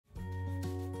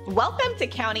Welcome to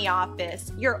County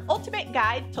Office, your ultimate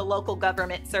guide to local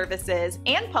government services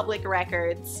and public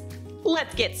records.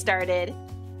 Let's get started.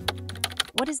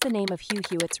 What is the name of Hugh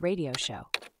Hewitt's radio show?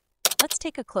 Let's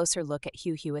take a closer look at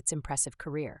Hugh Hewitt's impressive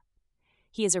career.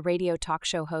 He is a radio talk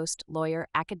show host, lawyer,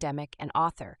 academic, and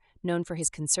author known for his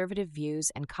conservative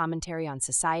views and commentary on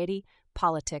society,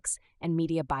 politics, and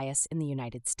media bias in the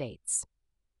United States.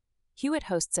 Hewitt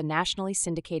hosts a nationally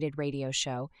syndicated radio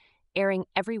show airing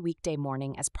every weekday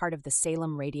morning as part of the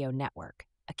Salem Radio Network,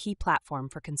 a key platform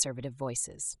for conservative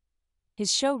voices.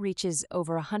 His show reaches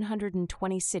over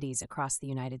 120 cities across the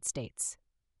United States.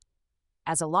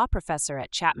 As a law professor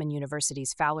at Chapman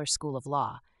University's Fowler School of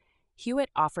Law, Hewitt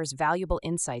offers valuable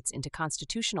insights into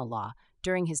constitutional law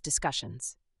during his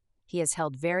discussions. He has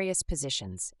held various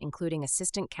positions, including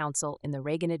Assistant Counsel in the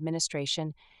Reagan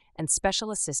administration and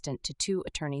Special Assistant to 2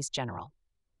 Attorneys General.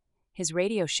 His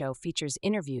radio show features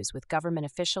interviews with government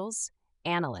officials,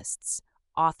 analysts,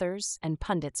 authors, and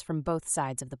pundits from both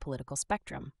sides of the political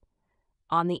spectrum.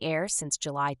 On the air since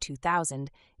July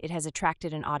 2000, it has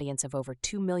attracted an audience of over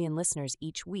 2 million listeners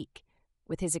each week.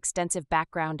 With his extensive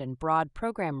background and broad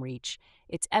program reach,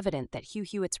 it's evident that Hugh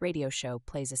Hewitt's radio show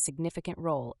plays a significant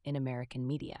role in American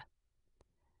media.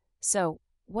 So,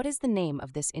 what is the name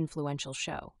of this influential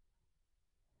show?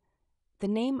 The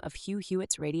name of Hugh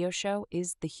Hewitt's radio show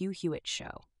is The Hugh Hewitt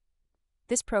Show.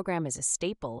 This program is a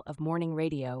staple of morning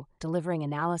radio, delivering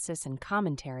analysis and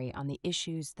commentary on the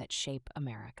issues that shape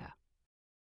America.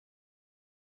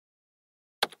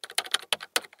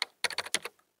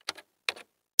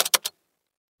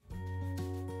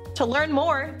 To learn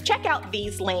more, check out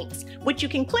these links, which you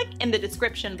can click in the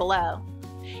description below.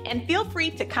 And feel free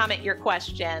to comment your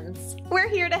questions. We're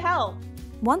here to help.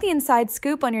 Want the inside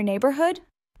scoop on your neighborhood?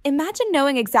 Imagine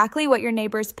knowing exactly what your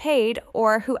neighbors paid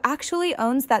or who actually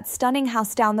owns that stunning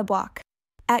house down the block.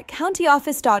 At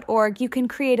countyoffice.org, you can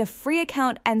create a free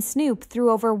account and snoop through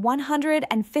over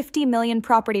 150 million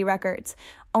property records,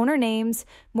 owner names,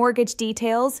 mortgage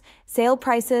details, sale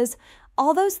prices,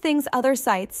 all those things other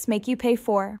sites make you pay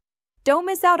for. Don't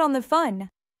miss out on the fun.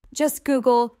 Just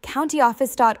Google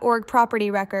countyoffice.org property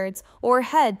records or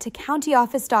head to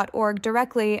countyoffice.org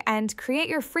directly and create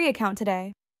your free account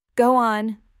today. Go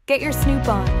on, get your snoop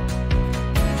on.